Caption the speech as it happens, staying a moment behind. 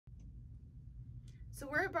So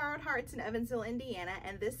we're at Borrowed Hearts in Evansville, Indiana,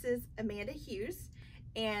 and this is Amanda Hughes.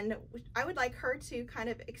 And I would like her to kind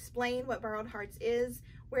of explain what Borrowed Hearts is,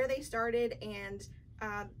 where they started, and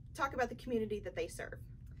talk about the community that they serve.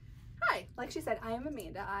 Hi, like she said, I am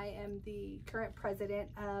Amanda. I am the current president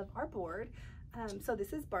of our board. So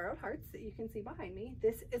this is Borrowed Hearts that you can see behind me.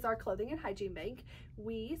 This is our clothing and hygiene bank.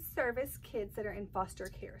 We service kids that are in foster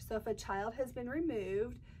care. So if a child has been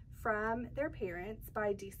removed from their parents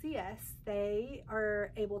by DCS, they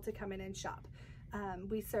are able to come in and shop.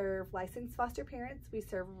 We serve licensed foster parents, we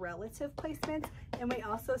serve relative placements, and we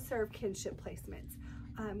also serve kinship placements.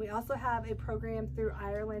 We also have a program through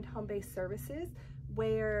Ireland Home-Based Services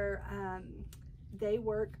where they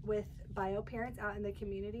work with bio parents out in the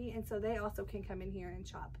community, and so they also can come in here and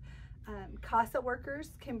shop. CASA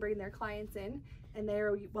workers can bring their clients in, and they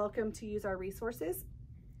are welcome to use our resources,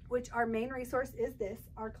 which our main resource is this,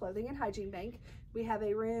 our clothing and hygiene bank. We have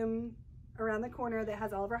a room around the corner that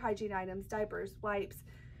has all of our hygiene items, diapers, wipes,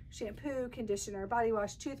 shampoo, conditioner, body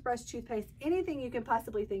wash, toothbrush, toothpaste, anything you can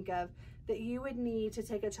possibly think of that you would need to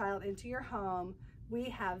take a child into your home, we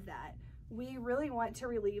have that. We really want to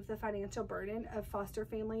relieve the financial burden of foster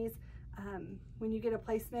families. When you get a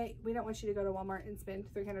placement, we don't want you to go to Walmart and spend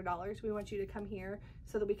 $300. We want you to come here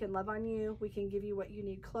so that we can love on you. We can give you what you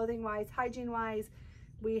need clothing-wise, hygiene-wise.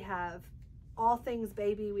 We have all things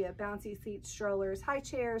baby. We have bouncy seats, strollers, high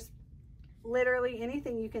chairs, literally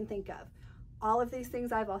anything you can think of. All of these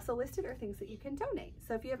things I've also listed are things that you can donate.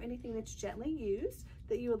 So if you have anything that's gently used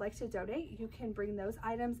that you would like to donate, you can bring those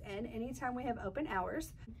items in anytime we have open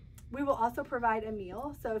hours. We will also provide a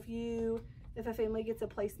meal. So if a family gets a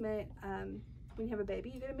placement, when you have a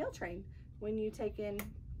baby, you get a meal train. When you take in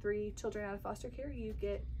 3 children out of foster care, you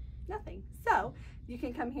get nothing. So you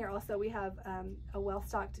can come here. Also, we have a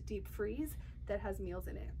well-stocked deep freeze that has meals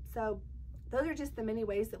in it. So those are just the many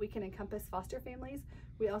ways that we can encompass foster families.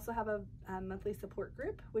 We also have a monthly support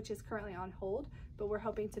group, which is currently on hold, but we're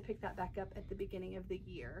hoping to pick that back up at the beginning of the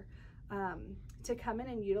year. To come in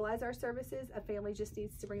and utilize our services, a family just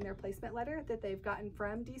needs to bring their placement letter that they've gotten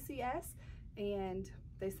from DCS, and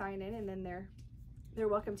they sign in, and then they're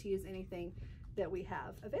welcome to use anything that we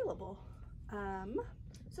have available.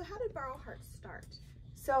 So how did Borrowed Hearts start?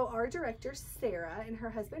 So our director, Sarah, and her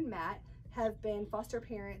husband, Matt, have been foster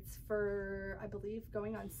parents for, I believe,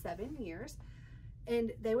 going on 7 years.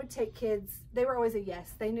 And they would take kids, they were always a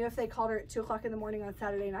yes. They knew if they called her at 2 o'clock in the morning on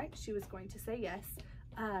Saturday night, she was going to say yes.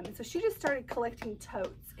 And so she just started collecting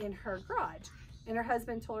totes in her garage. And her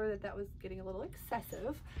husband told her that that was getting a little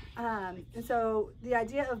excessive. And so the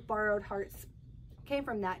idea of Borrowed Hearts came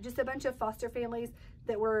from that. Just a bunch of foster families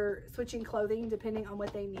that were switching clothing depending on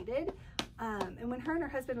what they needed. And when her and her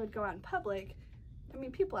husband would go out in public, I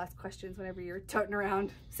mean, people ask questions whenever you're toting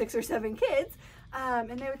around 6 or 7 kids.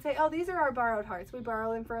 And they would say, oh, these are our Borrowed Hearts. We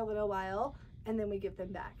borrow them for a little while and then we give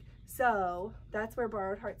them back. So that's where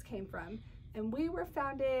Borrowed Hearts came from. And we were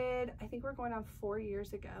founded, I think we're going on 4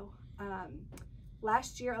 years ago.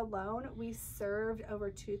 Last year alone, we served over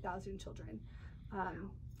 2,000 children.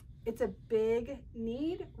 It's a big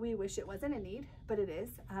need. We wish it wasn't a need, but it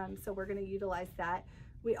is. So we're gonna utilize that.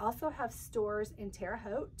 We also have stores in Terre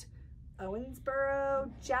Haute,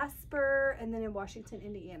 Owensboro, Jasper, and then in Washington,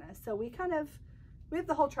 Indiana. So we have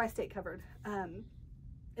the whole tri-state covered.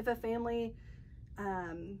 If a family,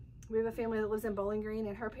 we have a family that lives in Bowling Green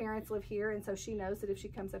and her parents live here, and so she knows that if she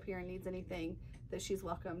comes up here and needs anything, that she's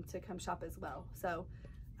welcome to come shop as well. So,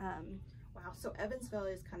 wow, so Evansville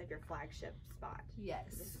is kind of your flagship spot.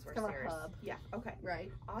 Yes, This is where from Sarah's, our hub. Yeah, okay.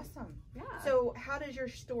 Right. Awesome. Yeah. So how does your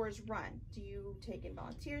stores run? Do you take in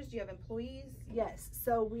volunteers? Do you have employees? Yes,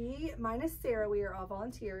 so we, minus Sarah, we are all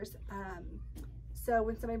volunteers. So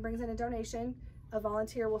when somebody brings in a donation, a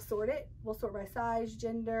volunteer will sort it. We'll sort by size,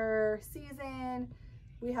 gender, season.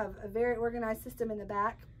 We have a very organized system in the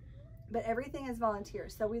back, but everything is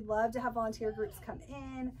volunteers. So we'd love to have volunteer groups come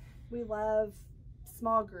in. We love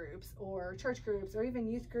small groups or church groups or even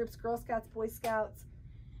youth groups, Girl Scouts, Boy Scouts,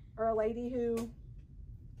 or a lady who's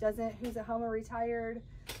at home or retired.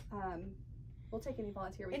 We'll take any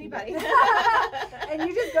volunteer. Anybody. And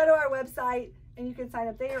you just go to our website and you can sign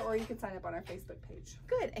up there, or you can sign up on our Facebook page.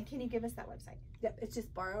 Good. And can you give us that website? Yep, it's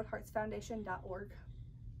just borrowedheartsfoundation.org.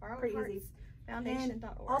 Pretty easy.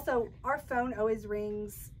 Foundation.org. Also, our phone always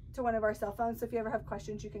rings to one of our cell phones, so if you ever have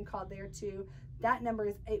questions, you can call there too. That number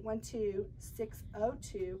is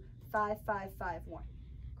 812-602-5551.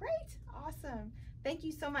 Great. Awesome. Thank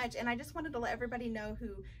you so much. And I just wanted to let everybody know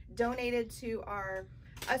who donated to our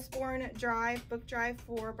Usborne book drive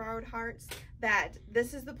for Borrowed Hearts, that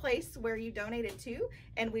this is the place where you donated to,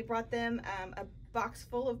 and we brought them box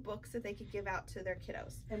full of books that they could give out to their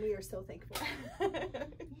kiddos. And we are so thankful.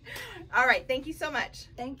 All right, thank you so much.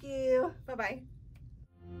 Thank you. Bye-bye.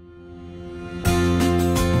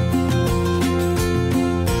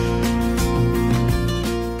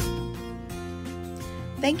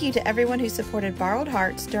 Thank you to everyone who supported Borrowed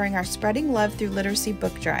Hearts during our Spreading Love Through Literacy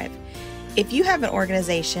book drive. If you have an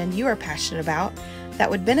organization you are passionate about that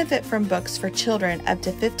would benefit from books for children up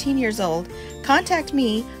to 15 years old, contact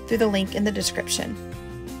me through the link in the description.